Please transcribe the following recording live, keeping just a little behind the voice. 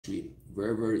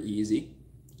very, very easy.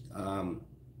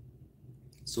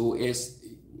 So it's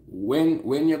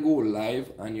when you go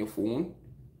live on your phone,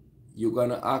 you're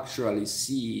gonna actually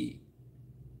see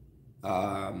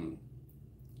the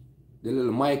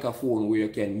little microphone where you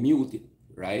can mute it,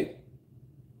 right?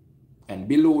 And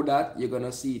below that, you're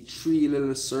gonna see three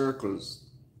little circles,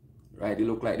 right? They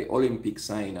look like the Olympic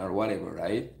sign or whatever,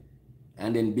 right?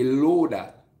 And then below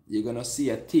that, you're gonna see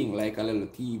a thing like a little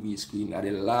TV screen at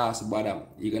the last bottom.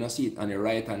 You're gonna see it on the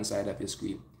right hand side of your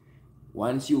screen.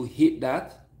 Once you hit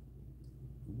that,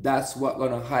 that's what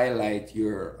gonna highlight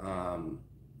your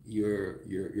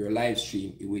live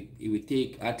stream. It will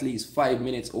take at least 5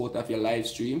 minutes out of your live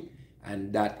stream,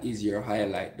 and that is your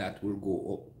highlight that will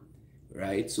go up,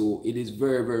 right? So it is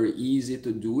very, very easy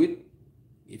to do it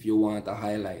if you want a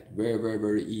highlight. Very, very,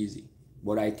 very easy.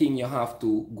 But I think you have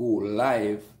to go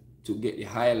live to get the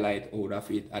highlight out of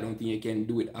it. I don't think you can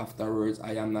do it afterwards.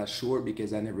 I am not sure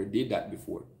because I never did that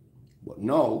before. But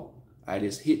now I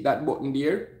just hit that button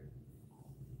there.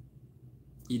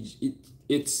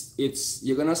 It's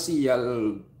you're gonna see a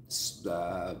little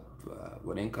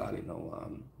what do you call it now,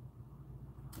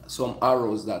 some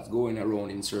arrows that's going around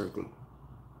in circle.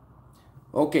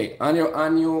 Okay, on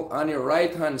your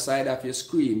right hand side of your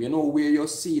screen, you know where you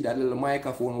see that little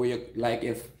microphone where you, like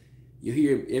if you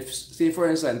hear, if say for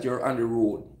instance you're on the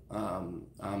road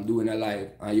doing a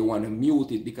live and you want to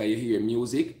mute it because you hear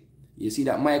music, you see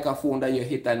that microphone that you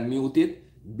hit and mute it.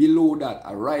 Below that,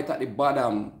 right at the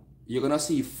bottom, you're gonna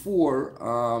see four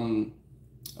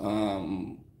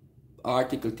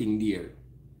article thing there.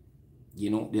 You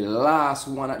know, the last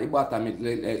one at the bottom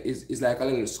is like a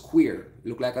little square. It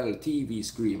look like a little TV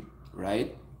screen,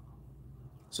 right?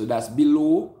 So that's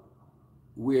below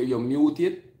where you mute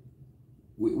it,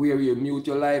 where you mute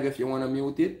your live. If you want to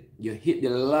mute it, you hit the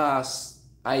last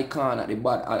icon at the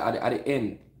bottom, at the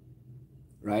end,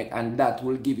 right? And that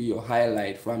will give you your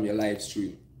highlight from your live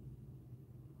stream.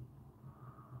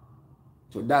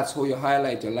 So that's how you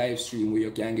highlight your live stream, where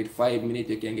you can get 5 minutes,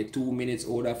 you can get 2 minutes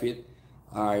out of it,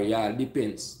 or yeah,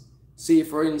 depends. Say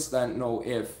for instance now,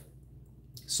 if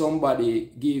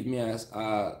somebody give me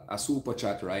a super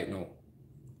chat right now,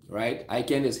 right? I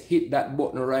can just hit that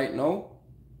button right now.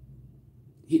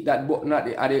 Hit that button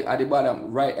at the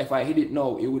bottom, right? If I hit it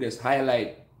now, it would just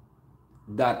highlight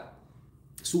that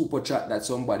super chat that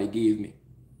somebody gave me,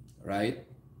 right?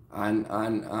 And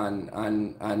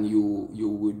you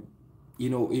would, you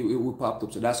know, it will pop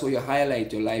up. So that's how you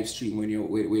highlight your live stream when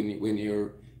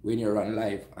you're on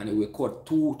live, and it will cut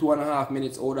 2.5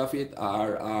 minutes out of it,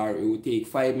 or it will take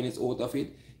 5 minutes out of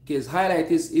it. Because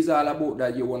highlight is all about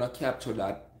that you want to capture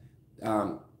that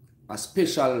a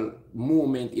special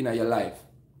moment in your life,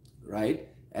 right?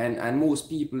 And most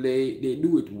people they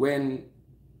do it when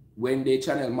their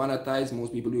channel monetize.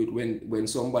 Most people do it when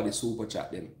somebody super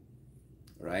chat them,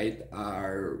 right?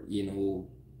 Or you know,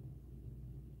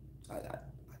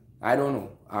 I don't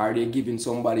know, are they giving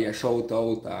somebody a shout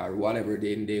out or whatever,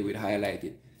 then they would highlight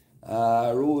it.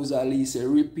 Rosalie say,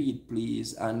 repeat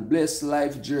please. And Blessed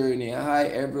Life Journey, hi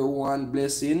everyone,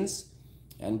 blessings.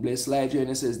 And Blessed Life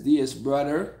Journey says, DS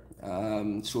brother,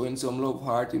 showing some love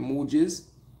heart emojis.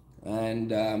 And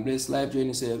Blessed Life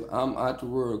Journey says, I'm at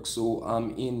work, so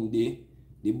I'm in the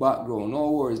background. No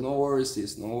worries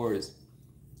sis, no worries.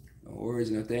 No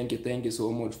worries. No, thank you so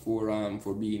much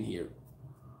for being here.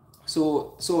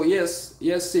 So yes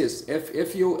sis,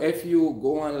 if you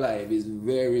go on live, it's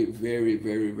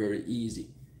very easy.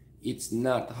 It's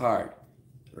not hard,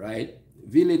 right?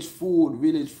 Village food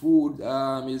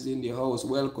is in the house.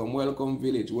 Welcome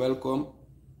Village, welcome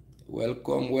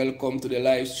to the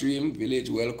live stream. Village,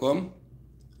 welcome.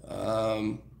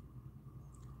 I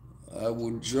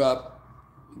would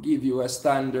give you a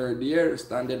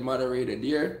standard moderator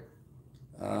there.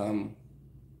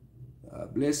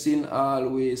 Blessing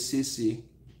always, Sissy.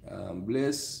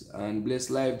 Bless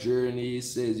Life Journey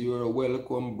says you are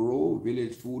welcome, bro.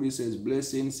 Village Foodie says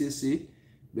blessing, Sissy.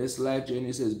 Bless Life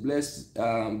Journey says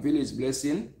Village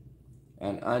blessing.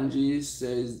 And Angie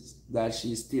says that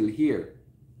she's still here.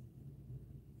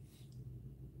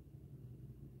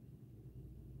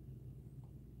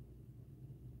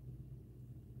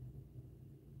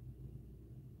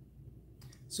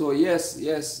 So yes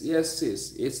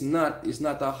sis, it's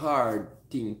not a hard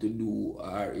thing to do,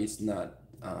 or it's not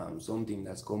something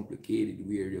that's complicated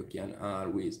where you can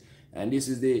always, and this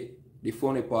is the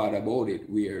funny part about it,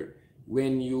 where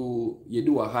when you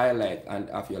do a highlight and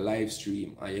of your live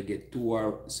stream and you get 2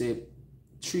 or say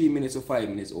 3 minutes or 5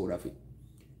 minutes out of it,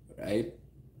 right?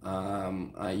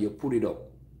 And you put it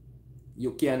up,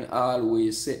 you can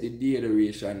always set the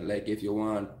duration. Like if you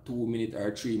want 2 minutes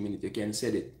or 3 minutes, you can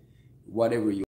set it whatever you